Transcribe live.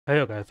Hey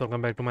yo guys,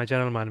 welcome back to my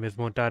channel. My name is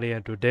Montari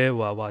and today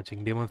we are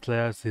watching Demon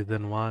Slayer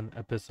Season 1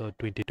 Episode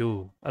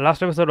 22.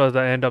 Last episode was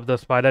the end of the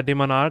Spider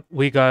Demon arc.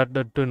 We got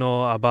to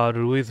know about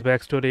Rui's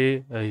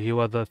backstory. He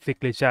was a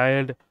sickly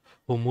child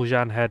who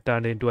Mujan had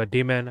turned into a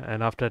demon,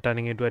 and after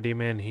turning into a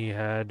demon he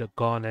had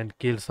gone and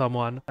killed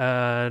someone,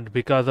 and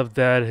because of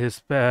that his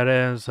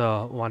parents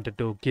wanted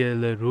to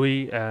kill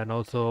Rui and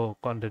also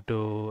wanted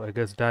to, I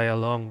guess, die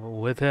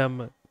along with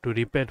him to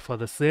repent for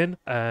the sin,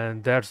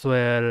 and that's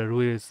where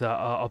Rui's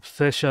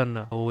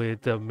obsession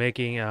with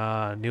making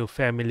a new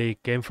family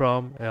came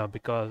from,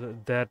 because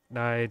that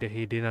night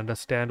he didn't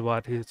understand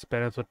what his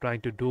parents were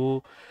trying to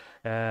do,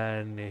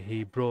 and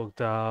he broke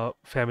the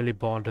family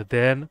bond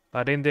then,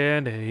 but in the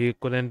end he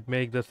couldn't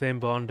make the same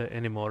bond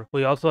anymore.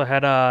 We also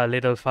had a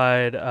little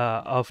fight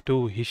of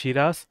two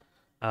Hishiras,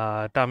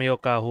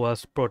 Tamioka, who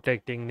was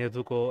protecting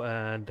Nezuko,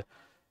 and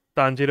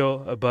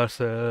Tanjiro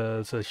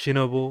versus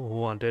Shinobu, who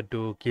wanted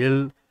to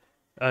kill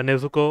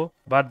Nezuko,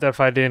 but the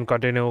fight didn't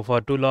continue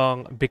for too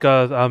long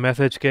because a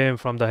message came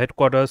from the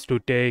headquarters to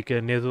take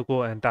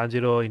Nezuko and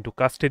Tanjiro into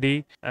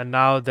custody, and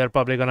now they're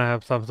probably gonna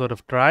have some sort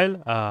of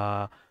trial.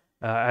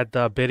 At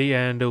the very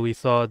end, we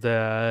saw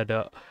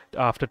that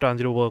after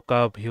Tanjiro woke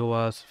up, he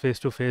was face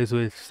to face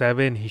with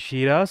seven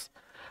Hishiras,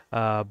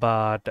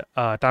 but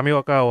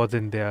Tamioka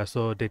wasn't there.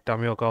 So did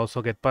Tamioka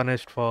also get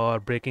punished for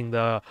breaking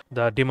the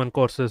demon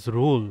course's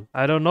rule?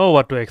 I don't know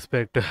what to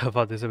expect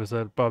for this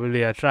episode.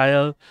 Probably a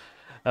trial,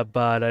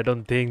 but I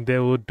don't think they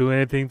would do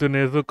anything to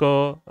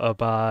Nezuko.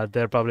 But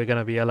there probably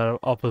gonna be a lot of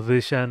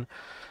opposition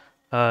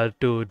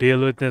to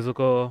deal with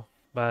Nezuko.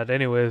 But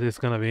anyways, it's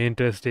gonna be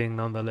interesting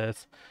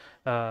nonetheless.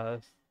 Uh,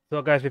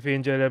 so guys, if you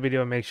enjoyed the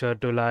video, make sure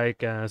to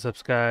like and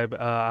subscribe.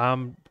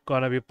 I'm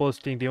gonna be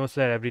posting Demon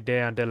Slayer every day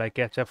until I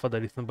catch up for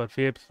the December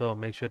 5th. So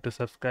make sure to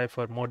subscribe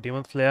for more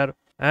Demon Slayer.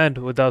 And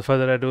without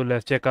further ado,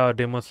 let's check out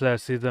Demon Slayer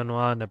Season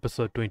 1,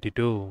 Episode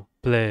 22.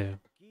 Play.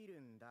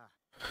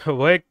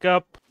 Wake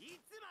up!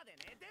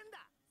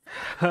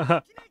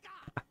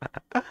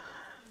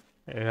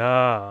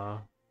 Yeah,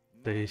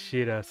 the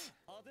Ishiras.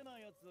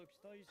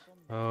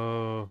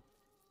 Oh,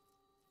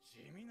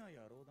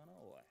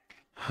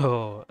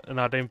 oh,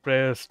 not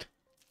impressed.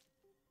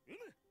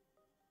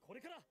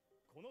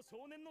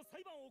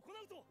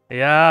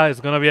 Yeah,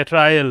 it's gonna be a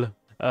trial.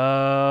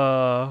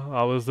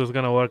 How is this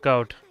gonna work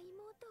out?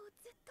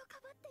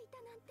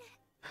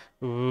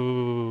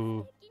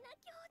 Ooh.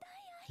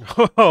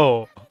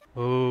 Oh,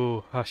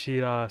 ooh,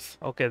 Hashiras.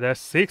 Okay, there's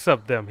 6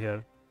 of them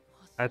here.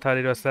 I thought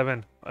it was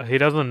 7. He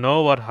doesn't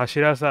know what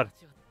Hashiras are.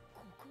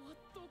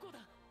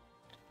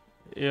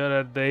 You're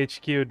at the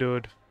HQ,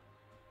 dude.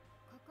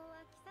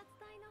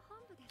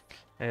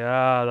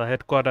 Yeah, the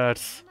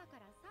headquarters.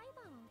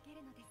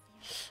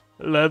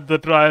 Let the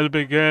trial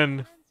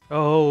begin.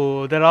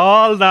 Oh, they're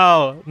all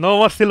now. No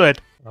more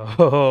silhouette.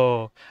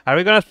 Oh, are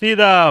we gonna see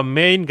the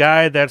main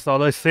guy that's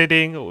always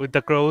sitting with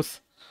the crows?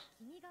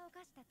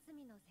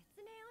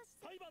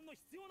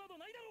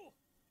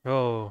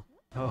 Oh.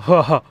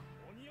 Oh.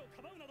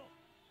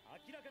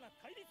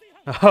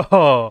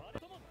 Oh.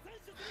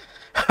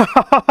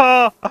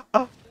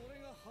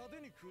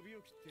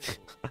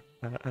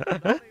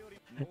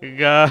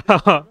 God,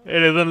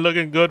 it isn't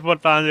looking good for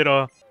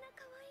Tanjiro.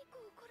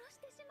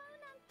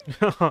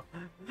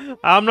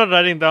 I'm not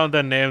writing down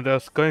the name,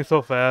 that's going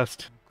so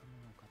fast.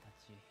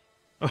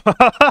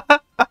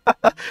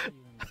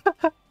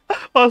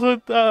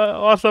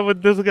 What's up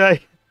with this guy?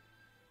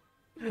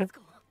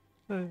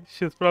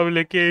 She's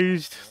probably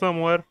caged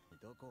somewhere.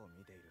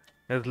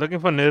 He's looking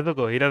for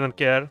Nezuko, he doesn't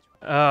care.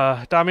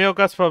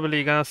 Tamioka's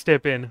probably gonna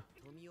step in.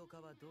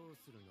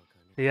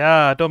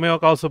 Yeah,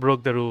 Tomioka also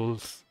broke the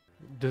rules.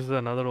 This is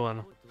another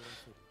one.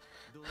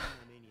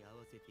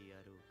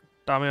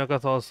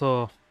 Tomioka's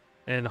also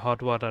in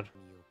hot water.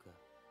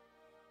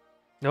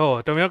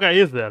 Oh, Tomioka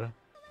is there.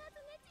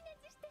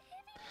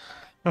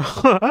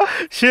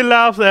 She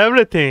loves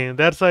everything.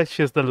 That's why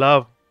she's the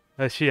love,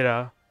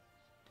 Ashira.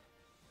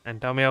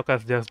 And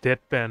Tomioka's just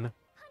deadpan.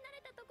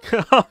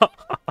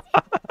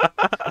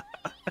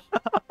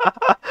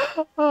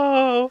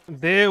 Oh,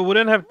 they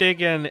wouldn't have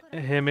taken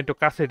him into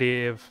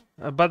custody if,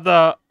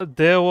 but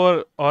they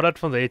were ordered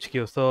from the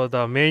HQ, so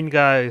the main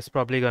guy is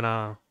probably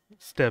gonna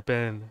step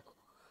in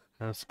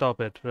and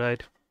stop it,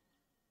 right?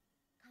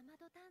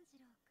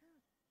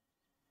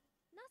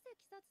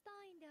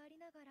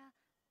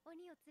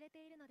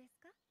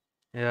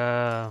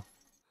 Yeah.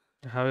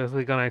 How is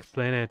he gonna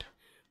explain it?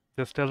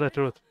 Just tell the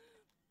truth.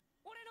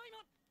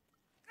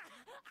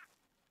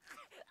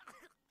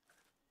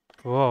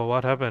 Whoa,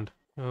 what happened?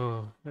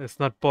 Oh, it's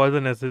not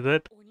poisonous, is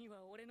it?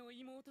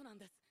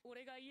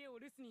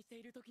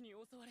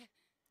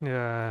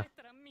 Yeah.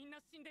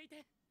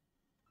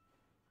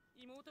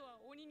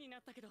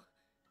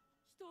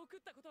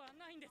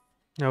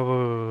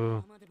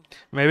 Oh,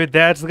 maybe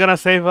that's gonna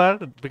save her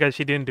because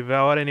she didn't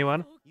devour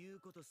anyone.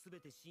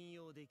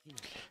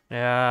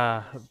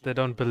 Yeah, they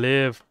don't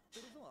believe.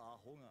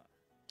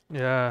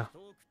 Yeah.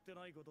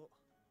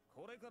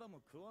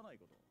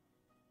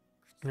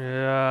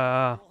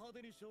 Yeah.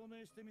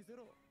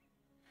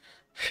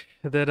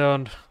 They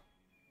don't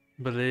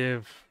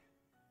believe.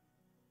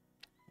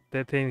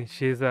 They think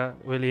she's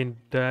will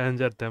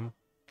endanger them,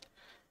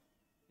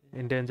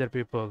 endanger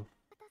people.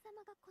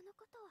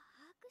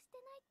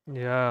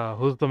 Yeah,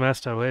 who's the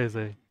master? Where is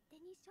he?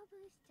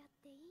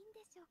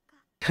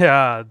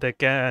 Yeah, they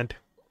can't.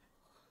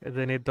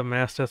 They need the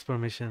master's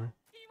permission.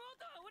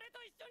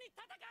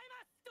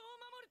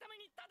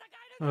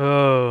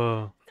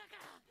 Oh.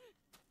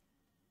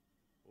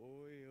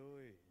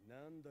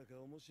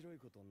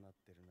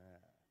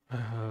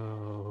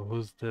 Oh,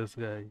 who's this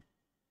guy?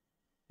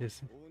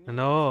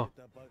 No.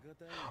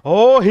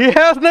 Oh, he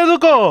has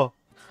Nezuko!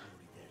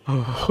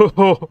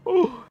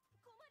 Oh.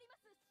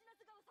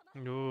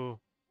 No.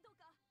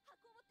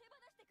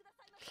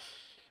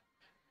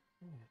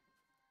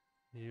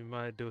 You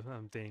might do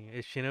something.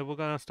 Is Shinobu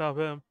gonna stop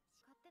him?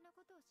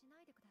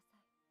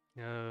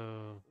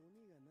 No.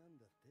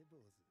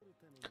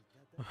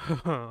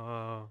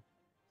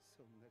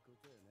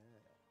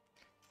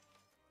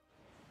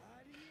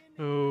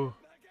 Oh.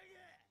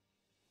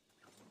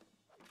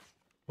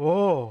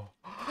 Oh.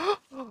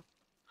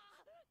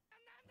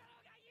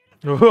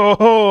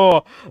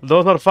 Oh,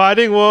 those are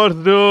fighting words,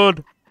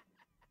 dude.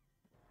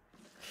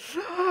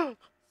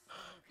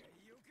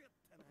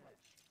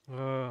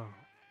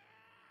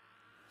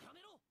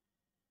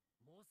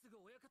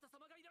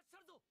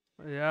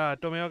 Yeah,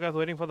 Tomioka is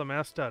waiting for the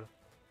master.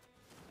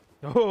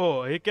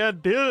 Oh, he can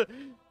deal.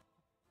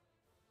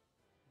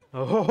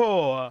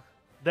 Oh,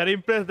 they're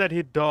impressed that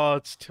he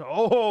dodged.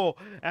 Oh,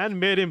 and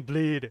made him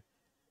bleed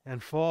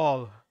and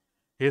fall.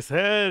 His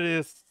hair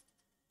is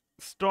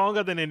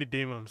stronger than any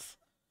demons.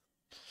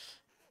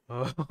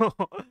 Oh.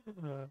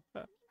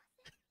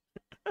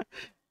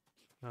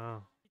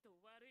 Oh.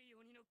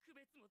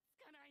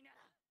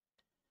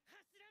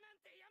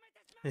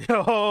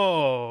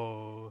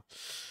 Yo,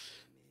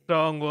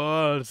 strong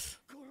words.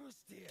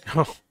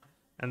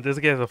 And this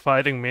guy is a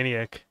fighting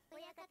maniac.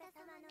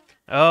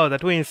 Oh, the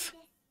twins.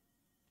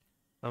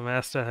 The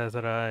master has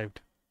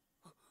arrived.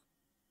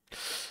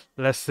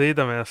 Let's see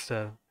the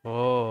master.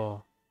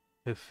 Oh,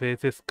 his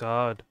face is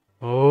scarred.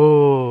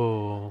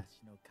 Oh,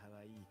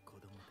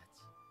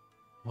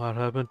 what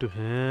happened to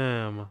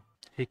him?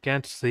 He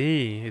can't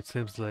see, it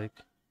seems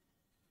like.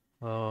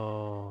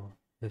 Oh,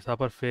 his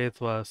upper face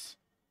was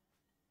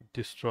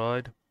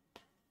destroyed.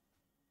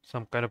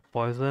 Some kind of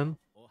poison.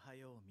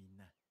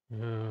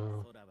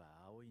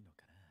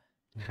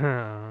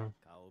 Yeah.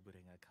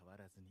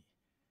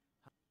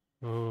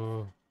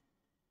 Oh,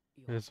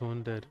 he's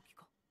wounded.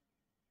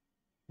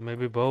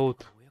 Maybe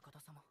both.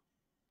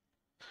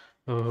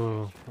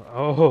 Oh,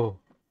 oh,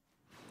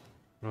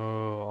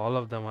 oh, all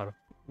of them are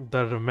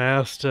the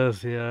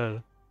masters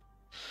here.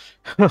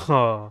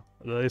 The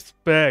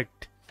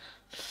respect.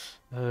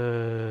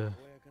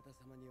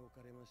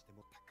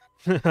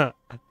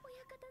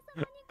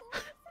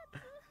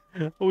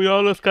 We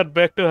always cut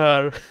back to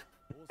her.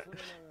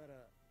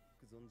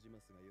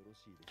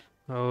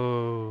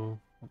 Oh,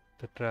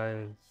 the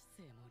trial.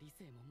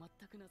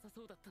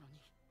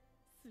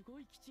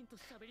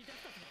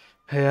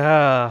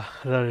 Yeah,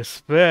 the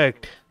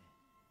respect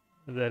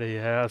that he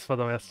has for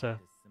the master.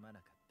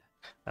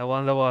 I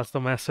wonder what the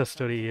master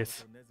story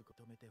is.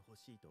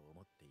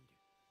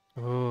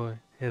 Oh,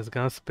 he's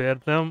gonna spare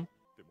them?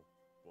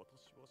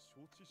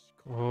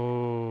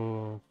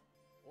 Oh,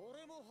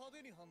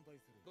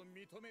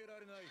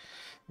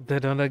 they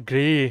don't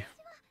agree.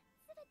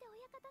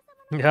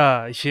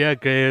 Yeah, she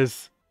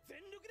agrees.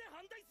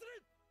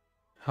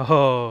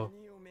 Oh.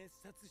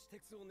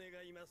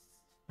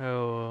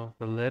 Oh,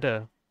 the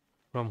letter.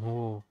 From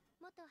who?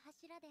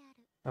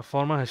 A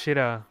former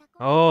Hashira.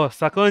 Oh,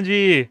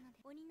 Sakonji!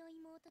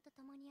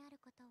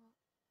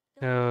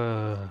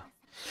 Uh,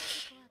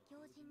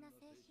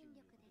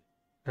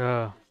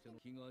 yeah.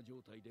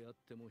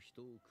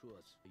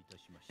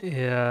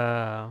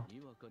 Yeah.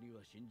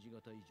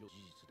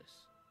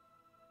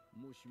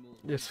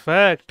 It's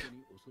fact.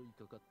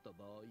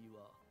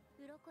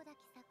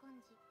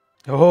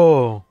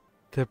 Oh,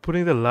 they're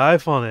putting the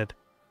life on it.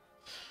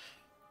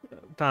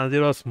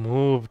 Tanjiro's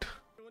moved.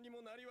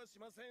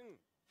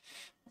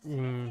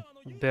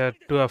 They're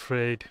too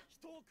afraid.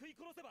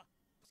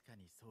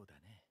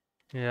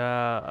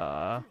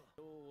 Yeah.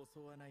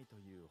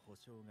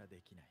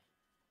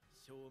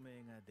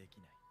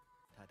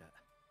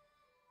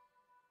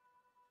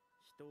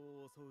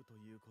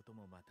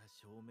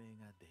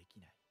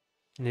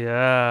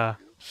 Yeah.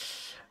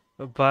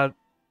 But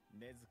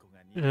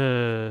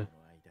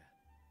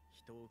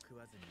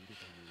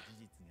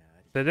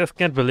they just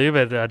can't believe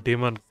it. A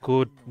demon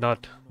could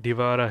not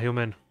devour a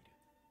human.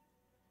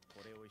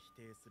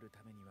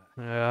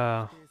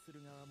 Yeah.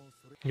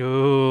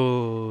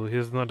 Oh,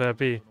 he's not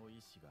happy.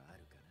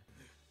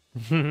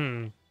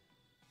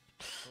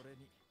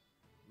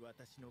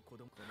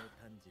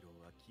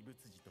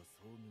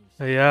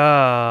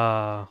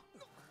 Yeah.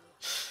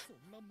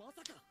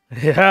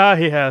 Yeah,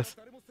 he has.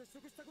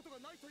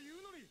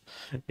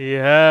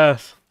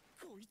 Yes.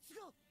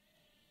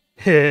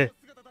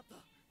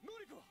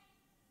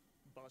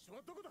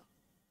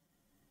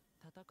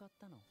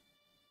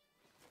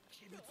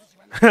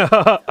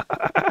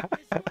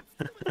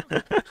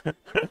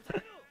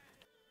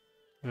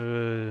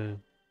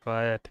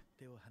 Quiet.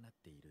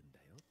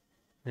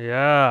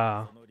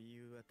 Yeah.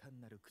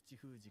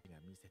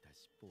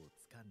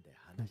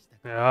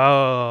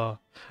 Oh,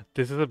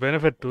 this is a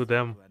benefit to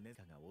them.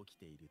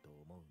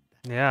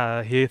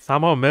 Yeah, he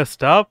somehow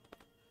messed up,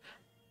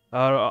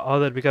 or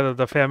that because of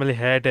the family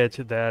heritage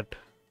that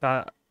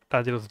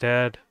Tajiro's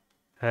dad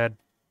had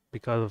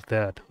because of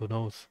that. Who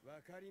knows?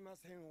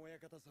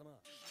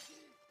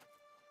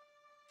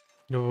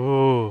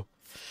 Oh,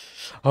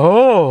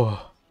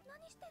 oh,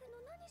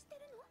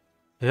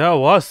 yeah.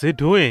 What's he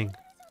doing?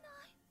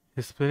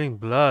 He's spilling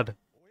blood.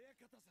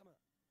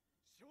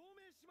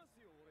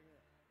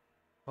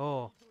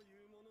 Oh,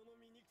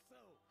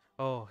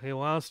 oh, he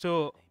wants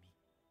to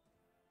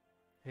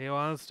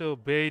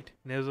bait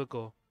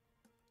Nezuko.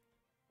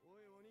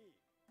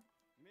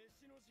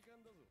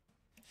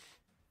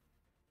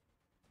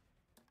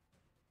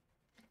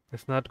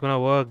 It's not gonna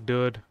work,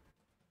 dude.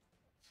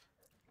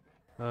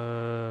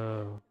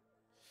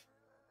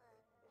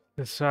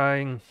 She's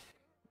trying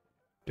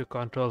to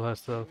control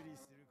herself.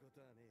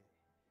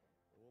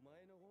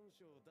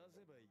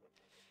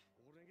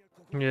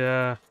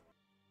 Yeah.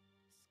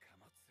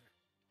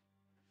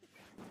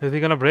 Is he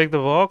gonna break the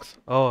box?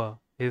 Oh,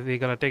 is he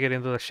gonna take it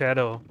into the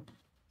shadow?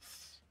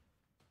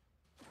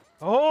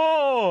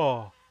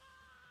 Oh!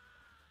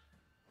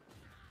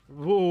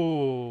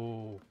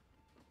 Whoa!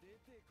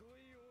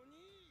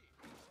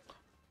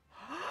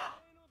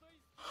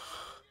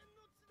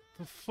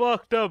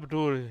 Fucked up,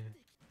 dude.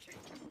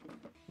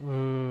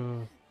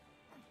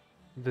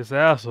 This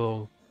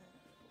asshole.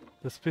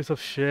 This piece of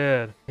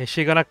shit. Is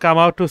she gonna come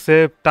out to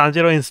save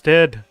Tanjiro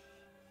instead?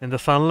 In the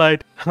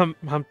sunlight? I'm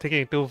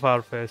thinking too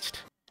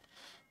far-fetched.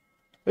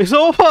 It's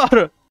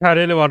over! I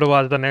really want to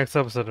watch the next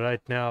episode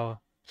right now.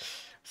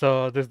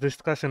 So this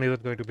discussion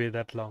isn't going to be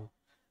that long.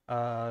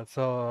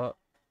 So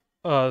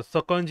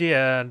Konji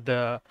and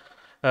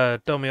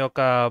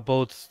Tomioka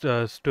both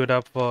stood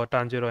up for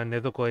Tanjiro and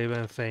Nezuko,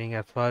 even saying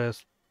as far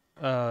as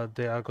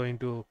they are going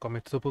to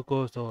commit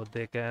seppuku, so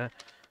they can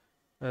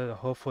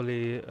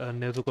hopefully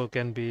Nezuko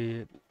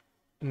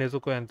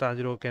and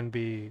Tanjiro can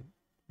be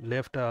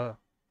left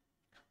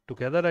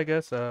together, I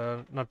guess,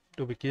 not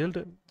to be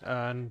killed.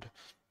 And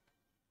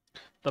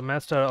the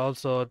master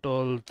also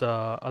told the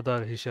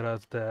other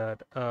Hishiras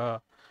that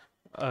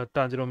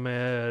Tanjiro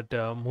met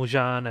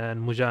Mujan,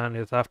 and Mujan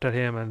is after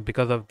him, and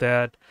because of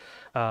that,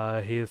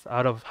 he's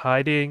out of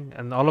hiding.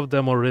 And all of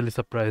them are really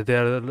surprised. They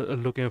are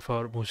looking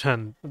for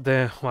Mujan.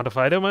 They want to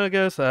fight him, I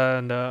guess,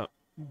 and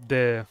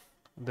they're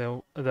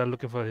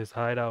looking for his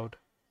hideout.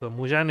 So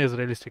Mujan is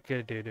really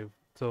secretive,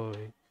 so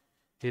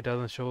he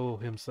doesn't show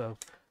himself.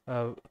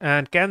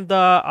 And can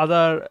the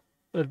other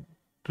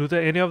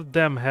any of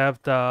them have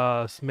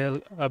the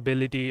smell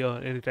ability or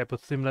any type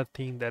of similar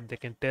thing that they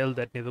can tell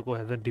that Nezuko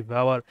hasn't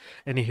devoured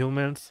any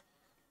humans?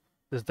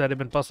 Is that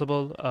even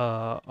possible?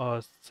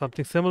 Or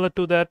something similar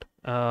to that?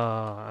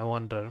 I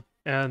wonder.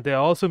 And they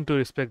all seem to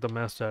respect the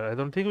master. I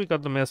don't think we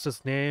got the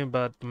master's name,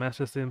 but the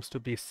master seems to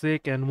be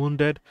sick and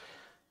wounded.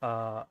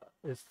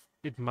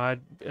 It might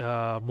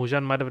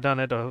Mujan might have done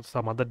it, or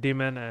some other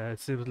demon.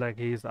 It seems like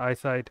his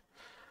eyesight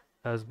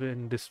has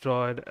been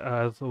destroyed,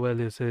 as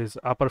well as his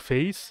upper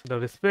face. The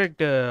respect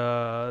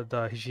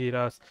the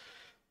Hishiras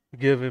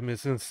give him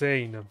is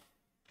insane.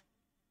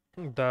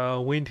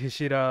 The Wind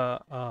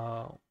Hishira,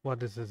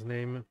 what is his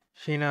name?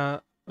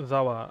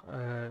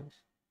 Shinazawa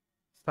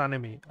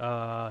Sanemi.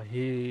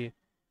 He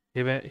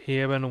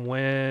even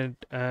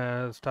went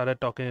and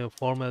started talking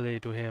formally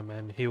to him,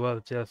 and he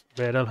was just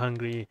battle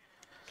hungry.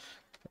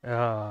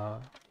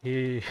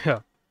 He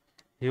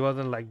he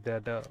wasn't like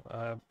that,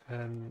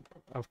 and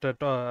after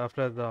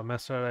the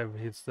master arrived,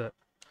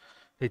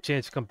 he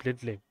changed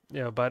completely.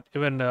 Yeah, but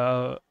even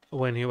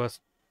when he was,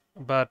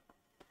 but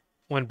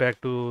went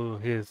back to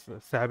his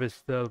savage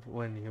self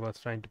when he was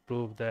trying to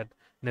prove that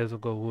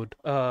Nezuko would,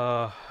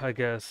 I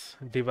guess,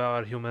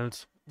 devour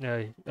humans.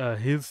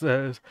 He's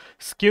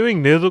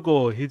skewing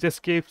Nezuko. He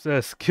just keeps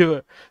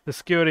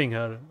skewering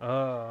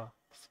her.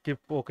 Keep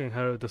poking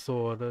her with the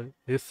sword.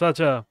 He's such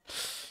a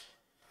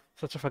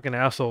fucking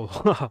asshole.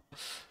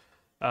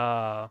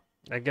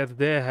 I guess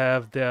they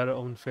have their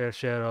own fair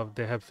share of.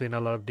 They have seen a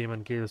lot of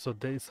demon kills, so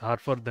it's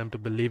hard for them to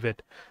believe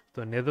it.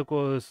 So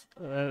Nezuko is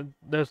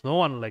there's no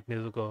one like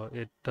Nezuko.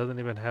 It doesn't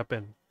even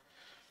happen.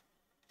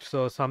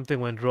 So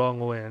something went wrong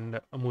when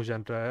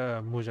Mujan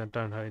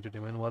turned her into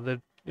demon. Was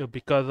it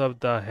because of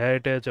the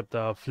heritage of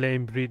the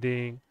flame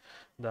breathing,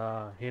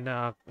 the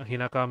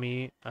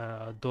Hinakami,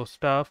 those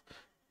stuff?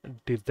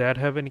 Did that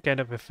have any kind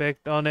of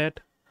effect on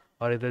it?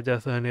 Or is it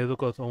just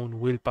Nezuko's own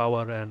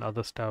willpower and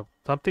other stuff?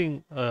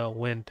 Something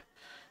went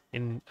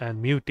in and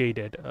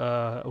mutated.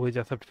 We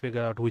just have to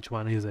figure out which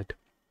one is it.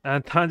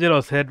 And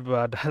Tanjiro's head,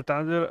 but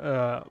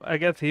Tanjiro, I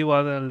guess he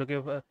wasn't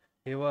looking for.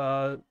 He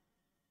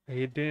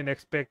he didn't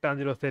expect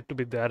Tanjiro's head to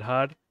be that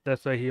hard.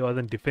 That's why he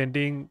wasn't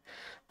defending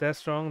that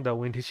strong. The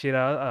wind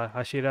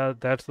Hashira.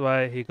 That's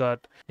why he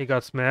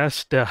got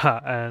smashed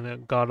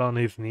and got on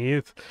his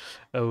knees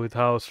with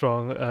how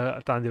strong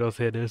Tanjiro's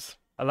head is.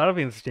 A lot of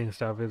interesting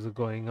stuff is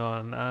going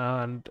on,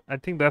 and I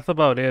think that's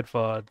about it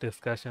for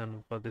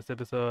discussion for this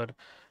episode.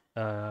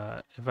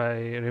 If I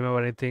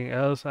remember anything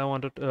else I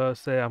wanted to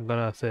say, I'm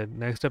gonna say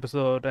next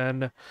episode.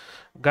 And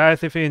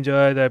guys, if you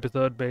enjoyed the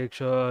episode, make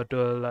sure to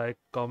like,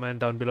 comment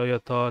down below your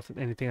thoughts,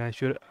 anything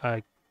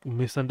I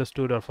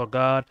misunderstood or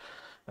forgot.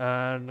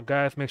 And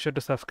guys, make sure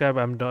to subscribe.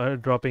 I'm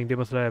dropping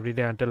Demon Slayer every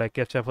day until I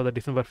catch up for the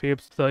December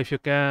 5th. So if you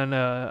can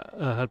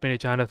help me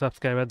reach 100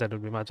 subscribers, that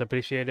would be much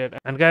appreciated.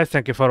 And guys,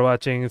 thank you for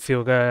watching. See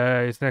you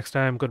guys next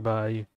time. Goodbye.